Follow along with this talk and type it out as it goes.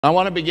I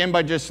want to begin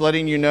by just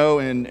letting you know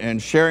and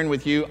sharing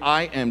with you,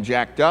 I am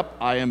jacked up,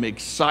 I am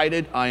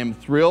excited, I am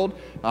thrilled.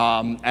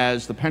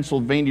 As the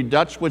Pennsylvania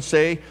Dutch would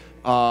say,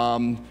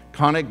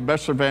 wanneck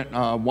besser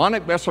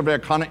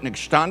kann ich nicht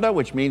standen,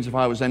 which means if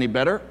I was any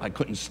better, I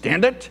couldn't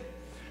stand it.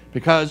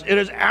 Because it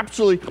is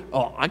absolutely,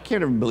 I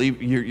can't even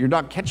believe you're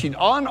not catching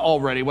on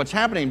already what's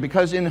happening.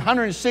 Because in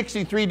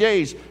 163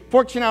 days,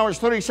 14 hours,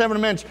 37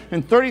 minutes,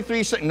 and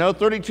 31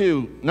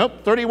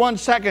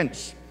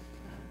 seconds,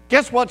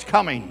 guess what's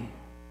coming?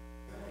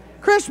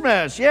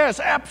 Christmas, yes,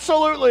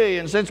 absolutely.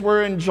 And since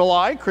we're in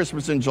July,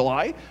 Christmas in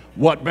July,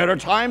 what better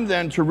time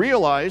than to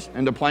realize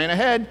and to plan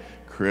ahead,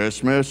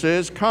 Christmas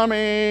is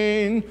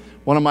coming.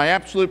 One of my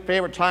absolute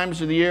favorite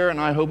times of the year,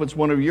 and I hope it's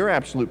one of your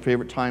absolute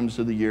favorite times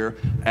of the year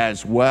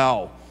as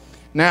well.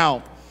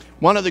 Now,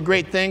 one of the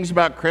great things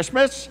about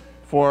Christmas,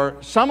 for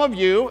some of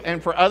you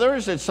and for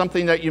others, it's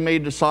something that you may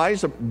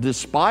despise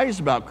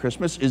about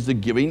Christmas, is the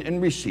giving and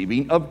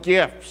receiving of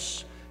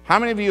gifts. How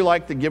many of you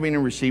like the giving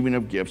and receiving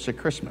of gifts at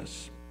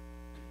Christmas?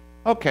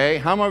 Okay,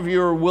 how many of you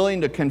are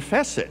willing to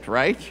confess it,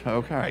 right?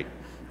 Okay,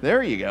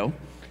 there you go.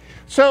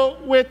 So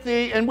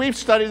and we've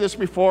studied this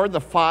before,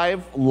 the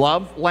 5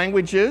 love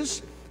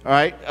languages, all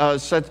right?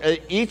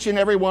 Each and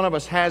every one of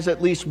us has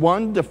at least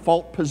one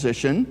default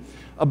position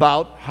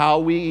about how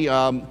we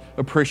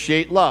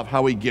appreciate love,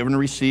 how we give and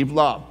receive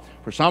love.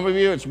 For some of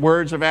you, it's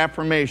words of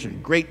affirmation.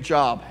 Great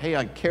job. Hey,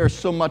 I care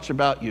so much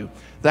about you.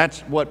 That's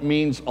what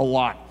means a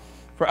lot.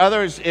 For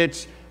others,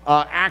 it's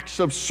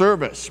acts of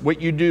service, what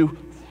you do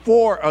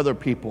for other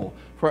people.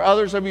 For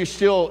others of you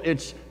still,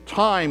 it's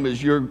time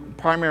is your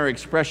primary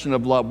expression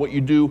of love, what you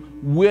do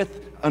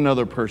with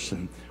another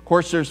person. Of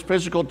course, there's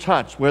physical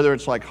touch, whether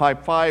it's like high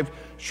five,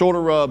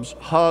 shoulder rubs,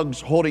 hugs,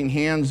 holding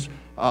hands,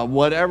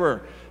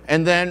 whatever.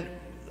 And then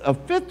a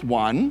 5th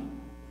one,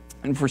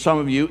 and for some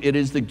of you, it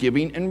is the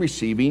giving and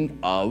receiving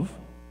of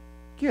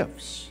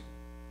gifts.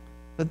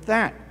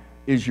 That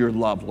is your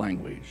love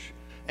language.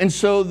 And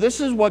so this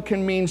is what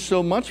can mean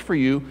so much for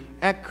you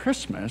at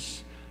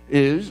Christmas,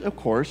 is, of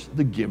course,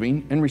 the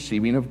giving and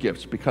receiving of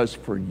gifts. Because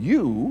for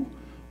you,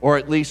 or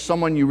at least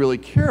someone you really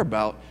care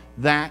about,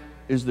 that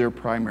is their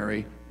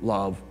primary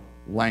love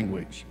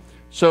language.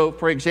 So,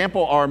 for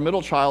example, our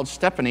middle child,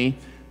 Stephanie,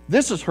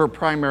 this is her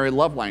primary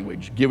love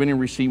language, giving and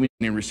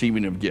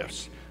receiving of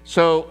gifts.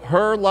 So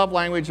her love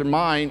language and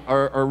mine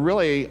are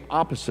really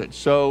opposite.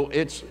 So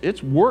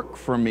it's work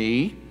for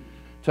me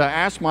to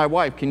ask my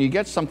wife, can you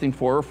get something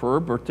for her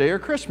birthday or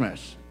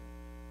Christmas?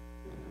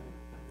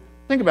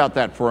 Think about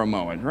that for a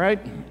moment, right?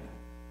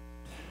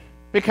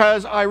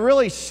 Because I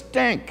really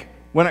stink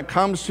when it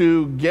comes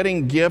to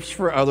getting gifts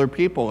for other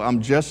people.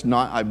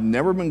 I've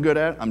never been good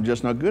at it. I'm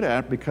just not good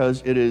at it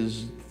because it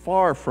is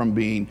far from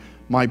being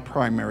my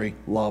primary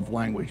love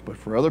language. But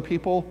for other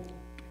people,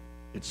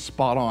 it's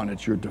spot on.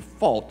 It's your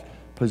default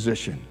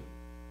position.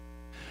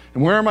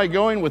 And where am I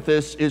going with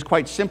this is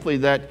quite simply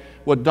that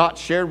what Dot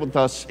shared with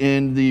us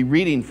in the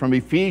reading from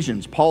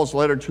Ephesians, Paul's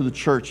letter to the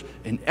church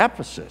in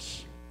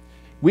Ephesus.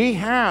 We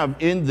have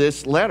in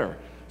this letter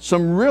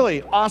some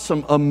really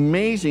awesome,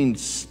 amazing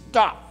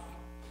stuff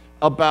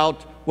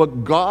about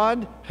what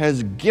God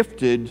has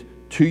gifted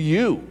to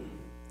you.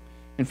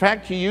 In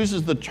fact, he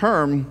uses the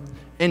term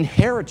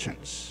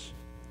inheritance.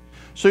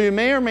 So you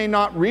may or may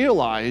not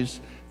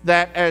realize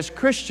that as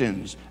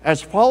Christians,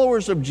 as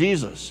followers of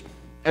Jesus,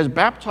 as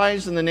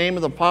baptized in the name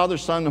of the Father,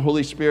 Son, and the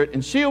Holy Spirit,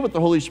 and sealed with the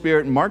Holy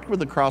Spirit, and marked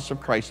with the cross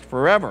of Christ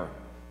forever,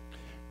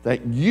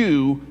 that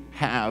you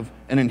have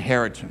an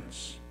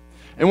inheritance.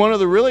 And one of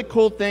the really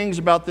cool things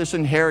about this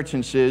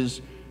inheritance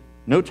is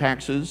no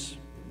taxes,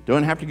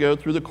 don't have to go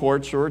through the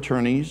courts or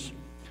attorneys.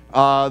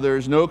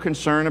 There's no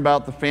concern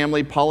about the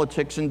family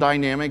politics and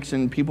dynamics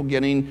and people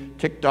getting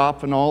ticked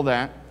off and all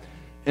that.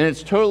 And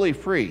it's totally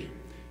free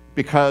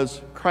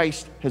because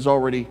Christ has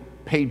already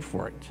paid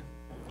for it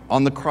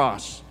on the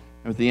cross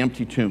with the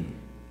empty tomb.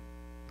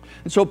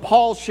 And so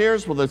Paul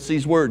shares with us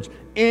these words,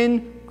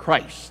 in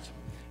Christ.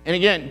 And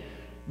again,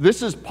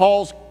 this is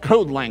Paul's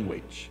code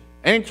language.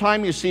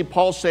 Anytime you see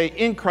Paul say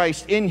in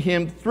Christ, in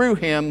him, through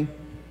him,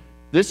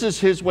 this is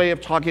his way of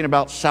talking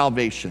about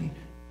salvation,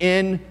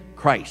 in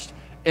Christ.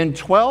 And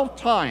 12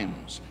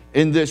 times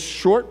in this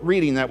short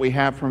reading that we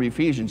have from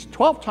Ephesians,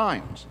 12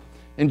 times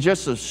in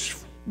just a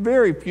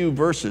very few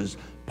verses,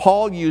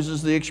 Paul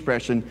uses the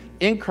expression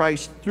in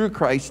Christ, through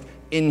Christ,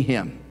 in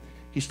him.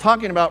 He's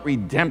talking about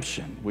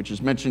redemption, which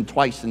is mentioned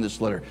twice in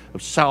this letter,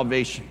 of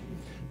salvation.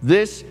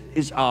 This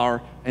is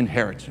our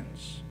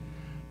inheritance.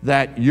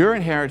 That your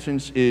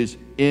inheritance is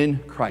in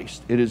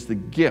Christ. It is the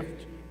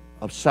gift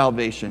of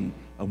salvation,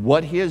 of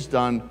what he has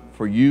done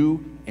for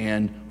you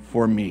and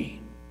for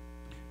me.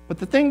 But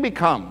the thing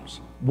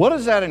becomes, what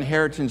does that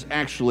inheritance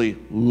actually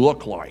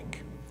look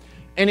like?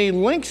 And he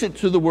links it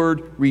to the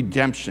word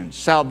redemption,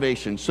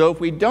 salvation. So if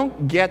we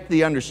don't get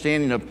the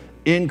understanding of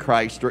in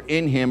Christ or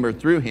in him or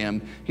through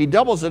him, he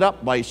doubles it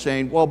up by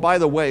saying, well, by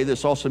the way,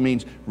 this also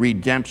means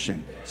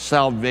redemption,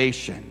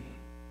 salvation.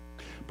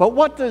 But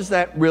what does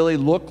that really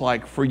look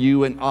like for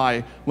you and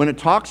I when it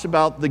talks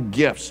about the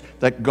gifts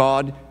that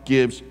God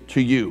gives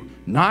to you?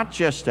 Not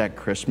just at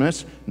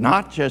Christmas,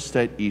 not just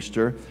at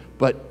Easter,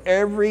 but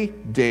every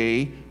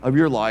day of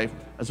your life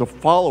as a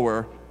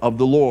follower of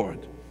the Lord.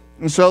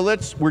 And so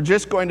we're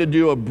just going to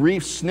do a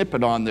brief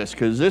snippet on this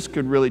because this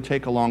could really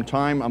take a long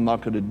time. I'm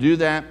not going to do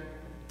that.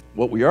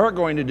 What we are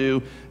going to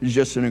do is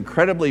just an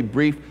incredibly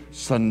brief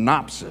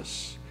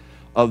synopsis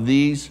of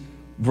these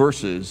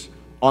verses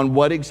on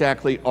what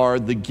exactly are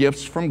the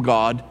gifts from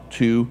God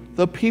to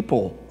the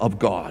people of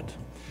God.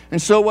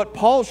 And so what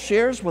Paul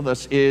shares with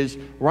us is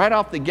right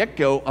off the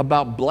get-go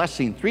about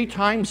blessing. 3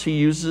 times he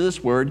uses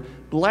this word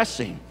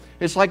blessing.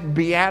 It's like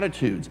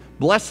Beatitudes.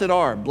 Blessed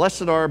are,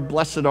 blessed are,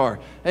 blessed are.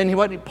 And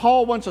what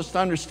Paul wants us to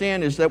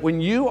understand is that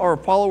when you are a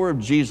follower of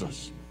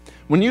Jesus,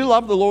 when you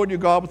love the Lord your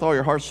God with all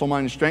your heart, soul,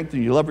 mind, and strength,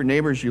 and you love your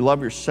neighbors, you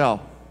love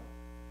yourself,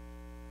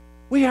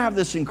 we have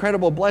this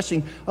incredible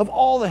blessing of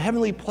all the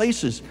heavenly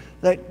places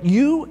that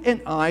you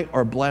and I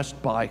are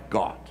blessed by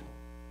God.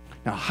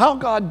 Now, how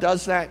God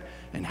does that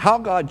and how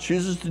God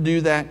chooses to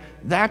do that,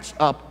 that's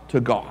up to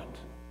God.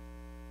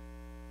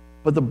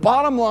 But the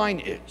bottom line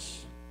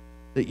is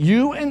that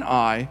you and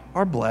I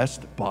are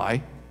blessed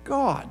by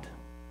God.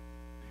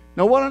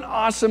 Now, what an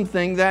awesome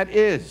thing that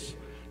is.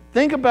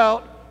 Think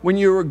about when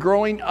you were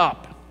growing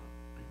up.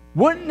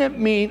 Wouldn't it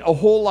mean a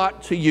whole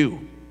lot to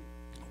you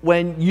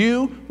when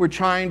you were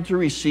trying to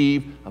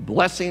receive a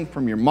blessing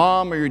from your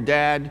mom or your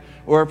dad,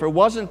 or if it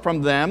wasn't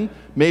from them,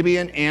 maybe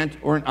an aunt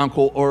or an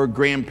uncle or a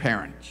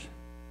grandparent,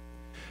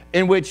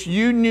 in which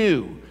you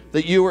knew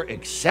that you were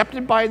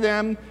accepted by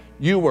them,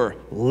 you were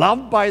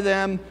loved by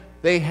them,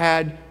 they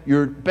had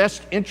your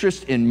best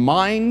interest in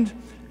mind,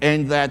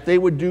 and that they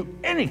would do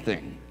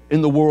anything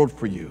in the world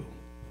for you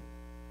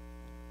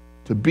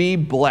to be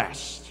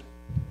blessed.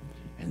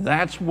 And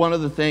that's one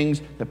of the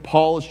things that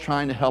Paul is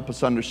trying to help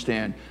us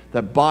understand,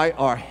 that by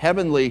our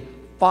heavenly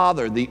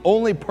Father, the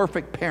only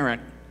perfect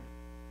parent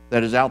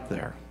that is out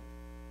there,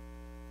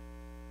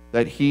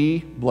 that he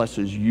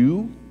blesses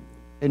you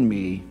and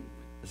me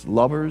as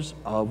lovers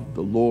of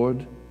the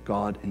Lord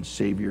God and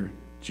Savior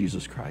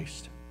Jesus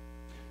Christ.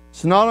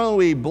 So not only are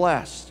we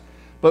blessed,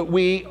 but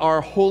we are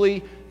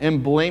holy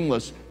and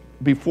blameless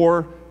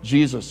before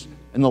Jesus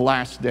in the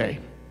last day.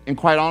 And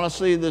quite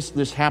honestly,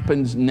 this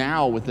happens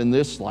now within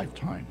this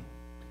lifetime.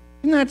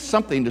 Isn't that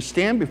something to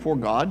stand before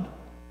God,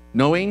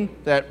 knowing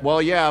that,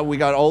 well, yeah, we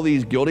got all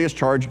these guilty as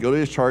charged,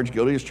 guilty as charged,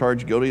 guilty as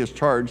charged, guilty as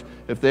charged,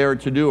 if they are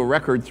to do a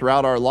record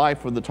throughout our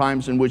life of the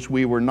times in which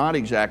we were not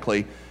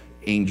exactly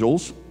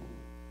angels.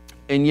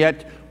 And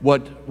yet,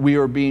 what we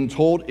are being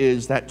told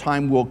is that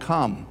time will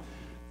come,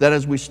 that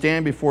as we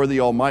stand before the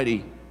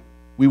Almighty,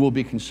 we will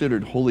be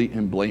considered holy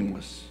and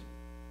blameless.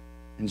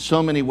 In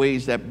so many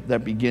ways,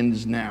 that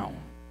begins now,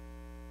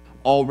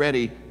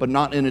 already, but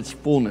not in its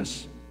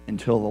fullness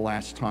until the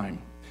last time.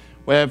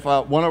 We have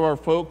one of our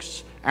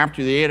folks,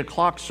 after the 8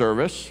 o'clock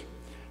service,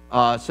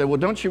 said, well,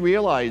 don't you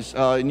realize,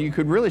 and you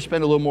could really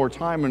spend a little more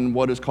time on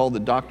what is called the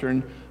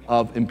doctrine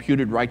of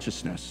imputed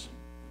righteousness.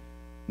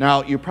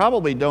 Now, you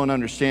probably don't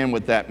understand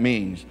what that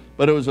means,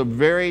 but it was a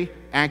very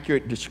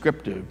accurate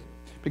descriptive.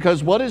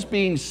 Because what is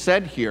being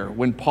said here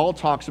when Paul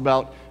talks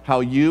about how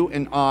you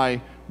and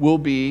I will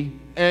be,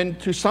 and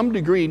to some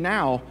degree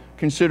now,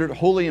 considered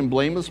holy and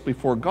blameless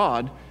before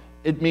God,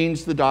 it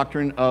means the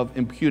doctrine of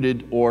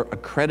imputed or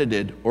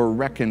accredited or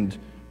reckoned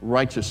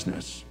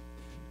righteousness.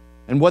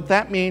 And what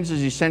that means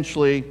is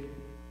essentially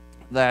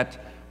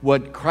that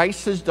what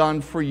Christ has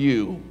done for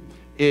you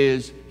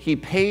is he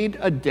paid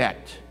a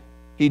debt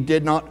he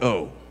did not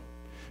owe,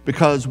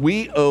 because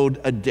we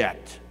owed a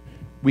debt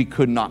we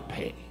could not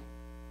pay.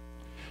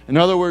 In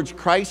other words,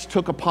 Christ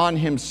took upon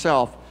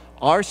himself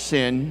our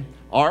sin,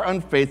 our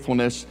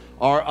unfaithfulness,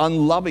 our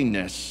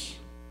unlovingness.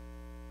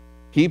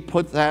 He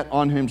put that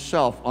on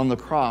himself on the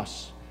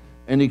cross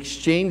and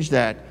exchanged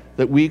that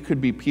we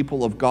could be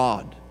people of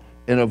God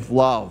and of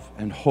love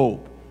and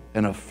hope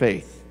and of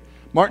faith.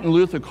 Martin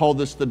Luther called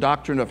this the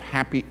doctrine of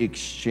happy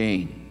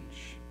exchange,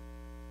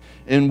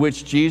 in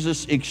which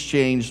Jesus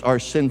exchanged our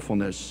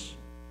sinfulness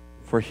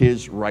for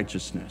his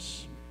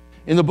righteousness.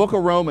 In the book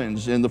of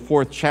Romans, in the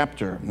 4th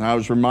chapter, and I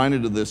was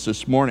reminded of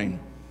this morning.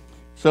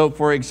 So,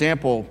 for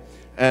example,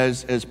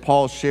 as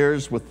Paul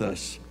shares with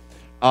us,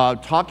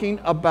 talking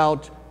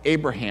about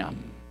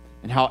Abraham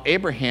and how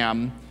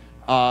Abraham,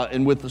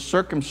 and with the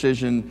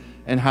circumcision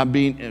and how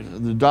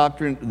being the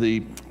doctrine,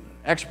 the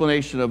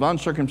explanation of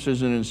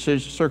uncircumcision and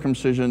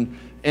circumcision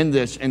in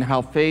this, and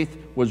how faith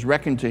was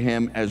reckoned to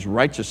him as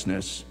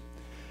righteousness.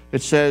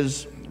 It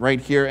says right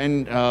here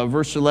in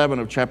verse 11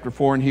 of chapter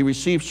 4, and he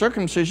received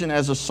circumcision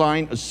as a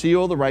sign, a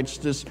seal of the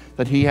righteousness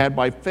that he had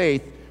by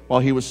faith while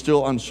he was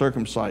still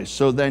uncircumcised.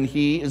 So then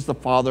he is the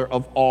father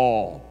of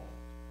all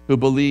who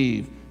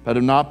believe but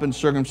have not been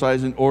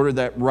circumcised, in order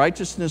that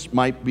righteousness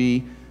might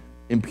be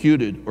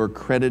imputed or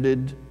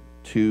credited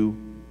to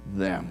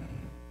them.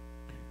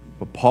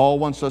 What Paul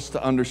wants us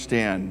to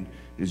understand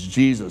is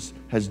Jesus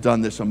has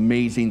done this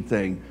amazing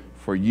thing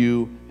for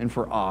you and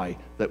for I,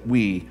 that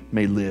we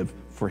may live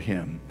for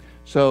him.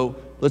 So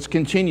let's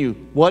continue.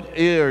 What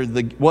are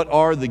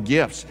the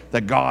gifts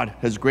that God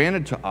has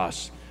granted to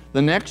us?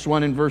 The next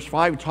one in verse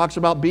 5 talks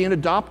about being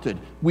adopted.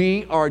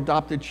 We are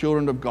adopted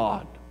children of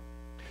God.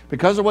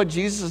 Because of what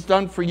Jesus has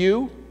done for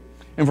you,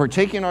 and for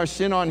taking our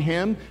sin on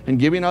him and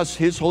giving us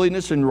his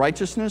holiness and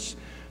righteousness,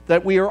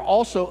 that we are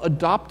also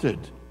adopted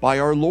by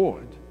our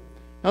Lord.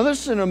 Now,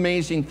 this is an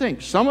amazing thing.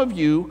 Some of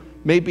you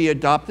may be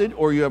adopted,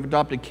 or you have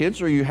adopted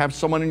kids, or you have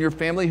someone in your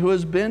family who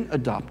has been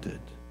adopted.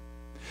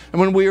 And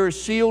when we are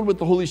sealed with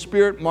the Holy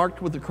Spirit,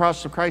 marked with the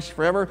cross of Christ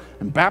forever,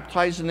 and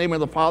baptized in the name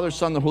of the Father,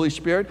 Son, and the Holy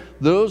Spirit,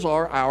 those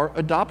are our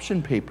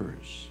adoption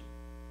papers.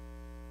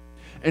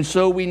 And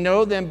so we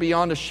know then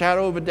beyond a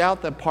shadow of a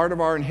doubt that part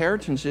of our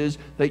inheritance is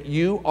that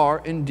you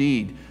are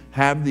indeed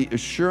have the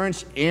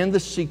assurance and the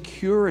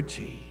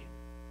security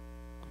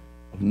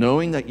of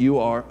knowing that you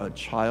are a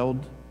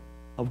child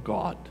of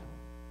God.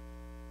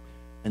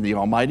 And the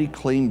Almighty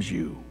claims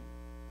you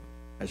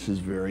as his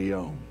very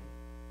own.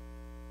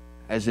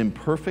 As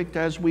imperfect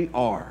as we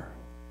are,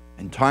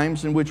 and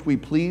times in which we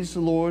please the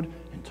Lord,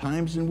 and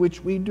times in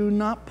which we do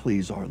not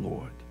please our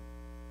Lord,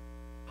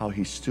 how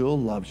he still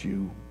loves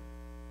you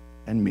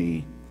and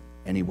me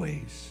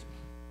anyways.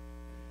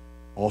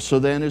 Also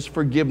then is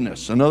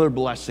forgiveness, another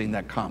blessing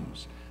that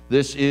comes.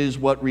 This is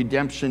what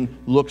redemption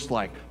looks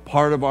like,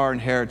 part of our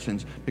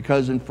inheritance.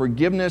 Because in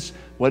forgiveness,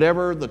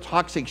 whatever the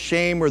toxic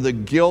shame or the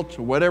guilt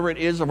or whatever it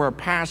is of our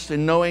past,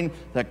 and knowing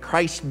that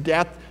Christ's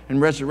death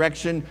and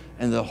resurrection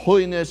and the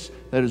holiness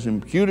that is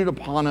imputed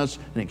upon us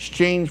in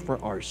exchange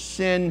for our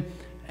sin.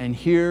 And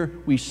here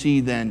we see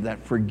then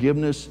that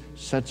forgiveness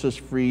sets us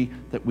free,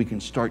 that we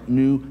can start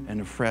new and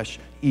afresh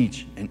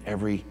each and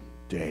every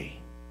day.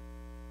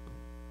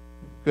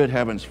 Good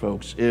heavens,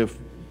 folks,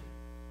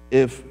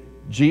 if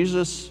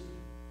Jesus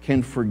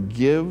can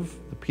forgive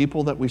the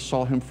people that we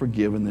saw him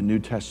forgive in the New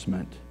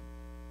Testament,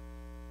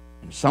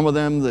 and some of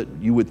them that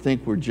you would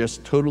think were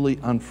just totally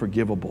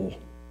unforgivable,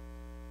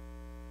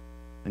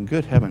 then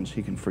good heavens,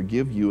 he can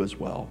forgive you as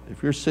well.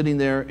 If you're sitting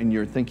there and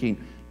you're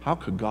thinking, how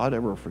could God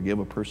ever forgive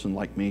a person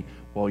like me?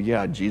 Well,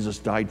 yeah, Jesus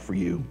died for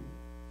you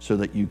so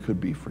that you could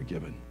be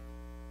forgiven.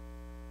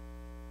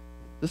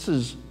 This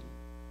is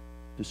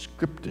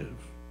descriptive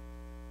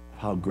of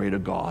how great a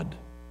God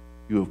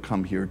you have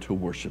come here to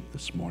worship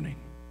this morning.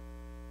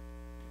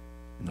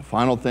 And the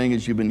final thing,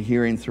 as you've been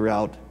hearing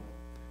throughout,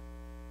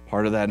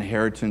 part of that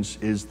inheritance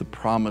is the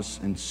promise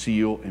and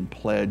seal and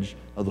pledge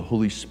of the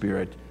Holy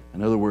Spirit.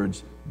 In other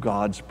words,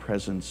 God's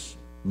presence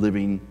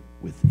living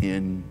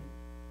within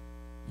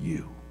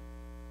you.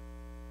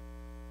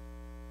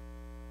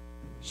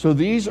 So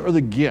these are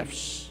the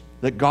gifts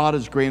that God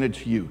has granted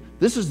to you.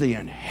 This is the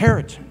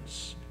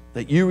inheritance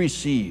that you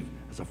receive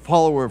as a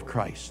follower of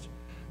Christ.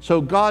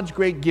 So God's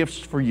great gifts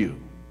for you.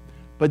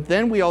 But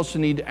then we also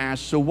need to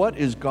ask, so what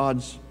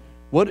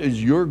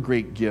is your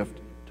great gift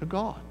to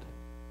God?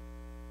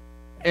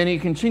 And he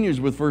continues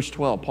with verse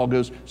 12. Paul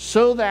goes,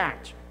 so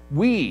that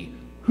we,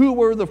 who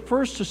were the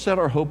first to set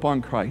our hope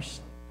on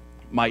Christ,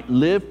 might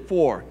live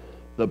for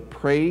the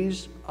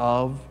praise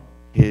of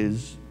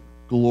his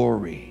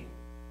glory.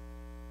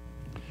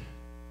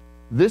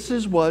 This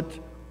is what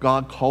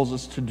God calls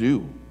us to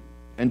do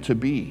and to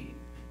be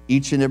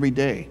each and every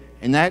day,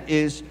 and that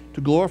is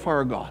to glorify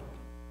our God.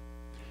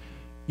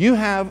 You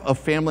have a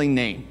family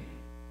name,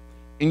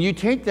 and you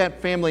take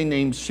that family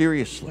name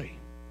seriously.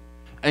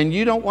 And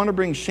you don't want to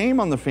bring shame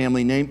on the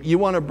family name. You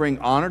want to bring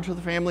honor to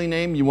the family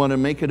name. You want to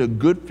make it a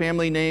good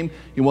family name.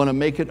 You want to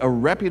make it a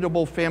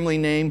reputable family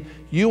name.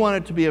 You want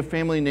it to be a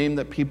family name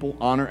that people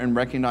honor and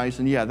recognize.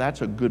 And yeah,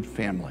 that's a good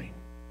family.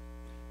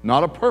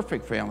 Not a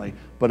perfect family,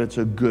 but it's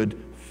a good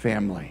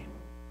family.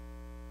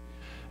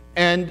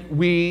 And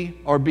we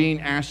are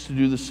being asked to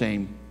do the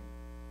same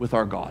with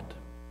our God.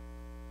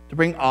 To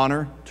bring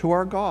honor to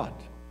our God.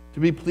 To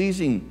be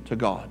pleasing to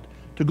God.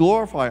 To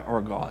glorify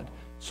our God.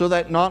 So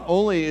that not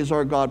only is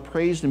our God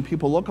praised and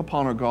people look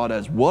upon our God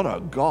as, what a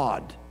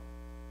God.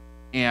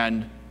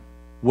 And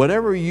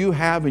whatever you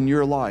have in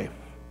your life,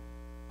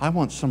 I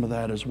want some of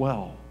that as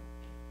well.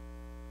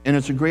 And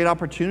it's a great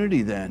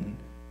opportunity then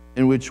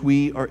in which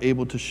we are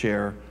able to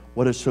share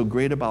what is so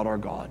great about our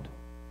God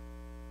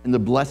and the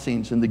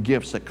blessings and the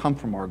gifts that come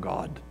from our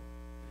God,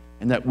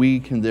 and that we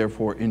can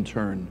therefore in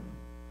turn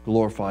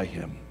glorify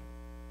him.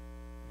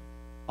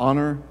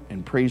 Honor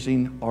and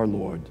praising our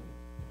Lord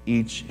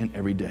each and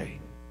every day.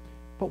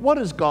 But what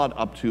is God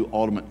up to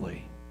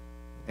ultimately?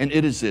 And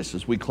it is this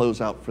as we close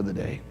out for the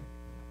day.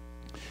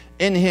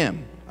 In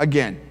him,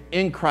 again,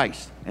 in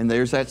Christ, and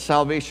there's that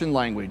salvation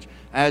language,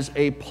 as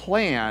a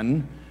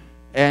plan,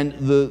 and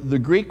the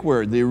Greek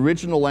word, the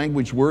original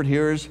language word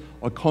here is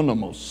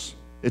oikonomos.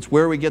 It's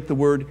where we get the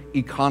word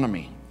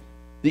economy.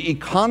 The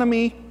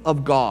economy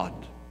of God,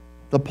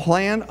 the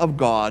plan of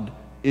God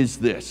is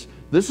this.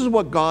 This is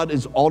what God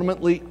is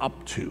ultimately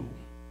up to.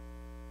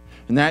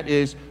 And that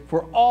is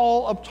for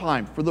all of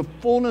time, for the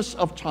fullness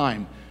of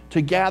time,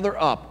 to gather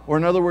up, or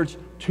in other words,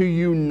 to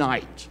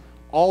unite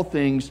all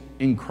things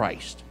in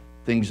Christ,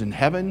 things in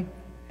heaven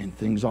and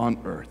things on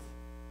earth.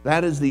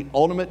 That is the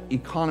ultimate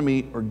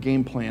economy or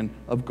game plan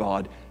of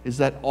God, is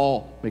that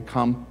all may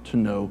come to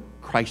know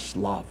Christ's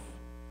love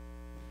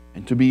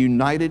and to be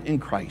united in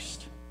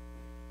Christ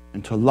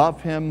and to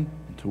love him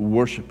and to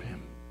worship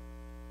him.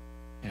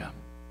 Yeah.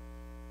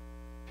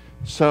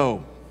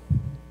 So,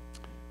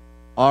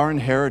 our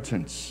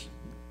inheritance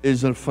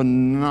is a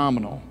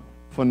phenomenal,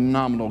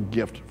 phenomenal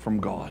gift from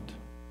God.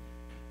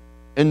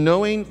 And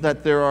knowing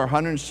that there are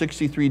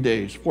 163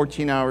 days,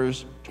 14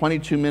 hours,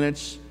 22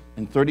 minutes,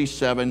 and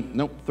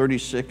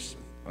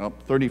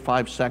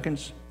 35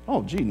 seconds.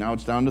 Oh, gee, now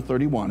it's down to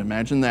 31.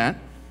 Imagine that.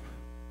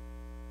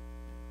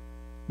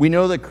 We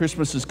know that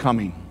Christmas is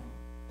coming.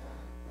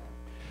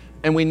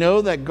 And we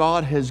know that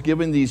God has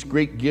given these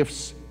great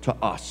gifts to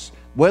us.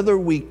 Whether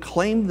we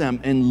claim them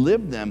and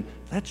live them,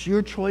 that's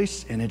your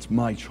choice and it's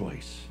my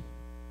choice.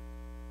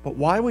 But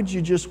why would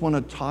you just want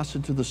to toss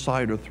it to the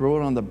side or throw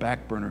it on the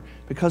back burner?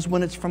 Because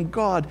when it's from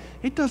God,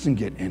 it doesn't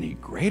get any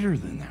greater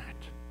than that.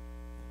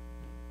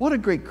 What a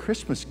great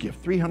Christmas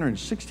gift,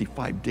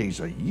 365 days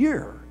a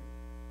year.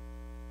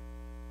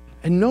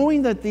 And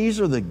knowing that these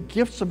are the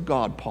gifts of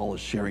God Paul is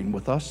sharing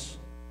with us,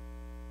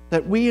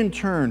 that we in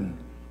turn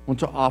want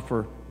to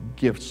offer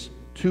gifts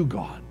to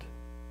God.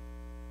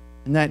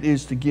 And that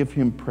is to give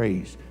him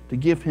praise, to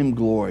give him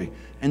glory,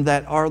 and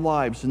that our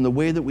lives and the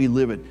way that we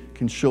live it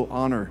can show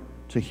honor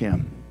to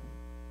him.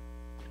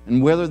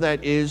 And whether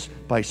that is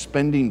by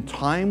spending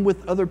time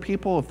with other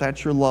people, if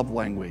that's your love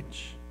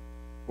language,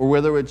 or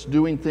whether it's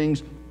doing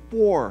things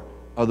for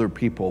other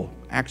people,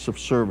 acts of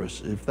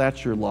service, if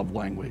that's your love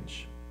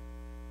language.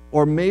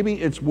 Or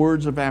maybe it's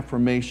words of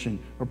affirmation,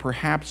 or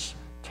perhaps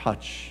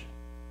touch.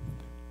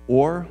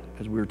 Or,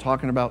 as we were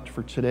talking about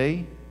for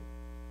today,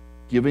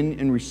 giving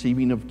and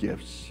receiving of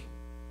gifts.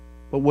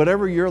 But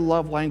whatever your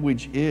love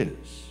language is,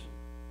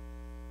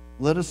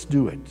 let us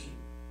do it,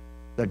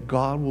 that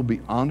God will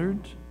be honored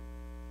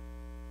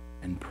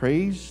and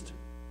praised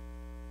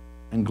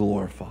and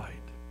glorified.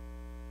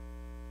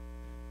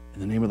 In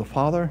the name of the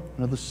Father,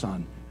 and of the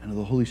Son, and of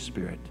the Holy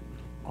Spirit.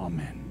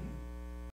 Amen.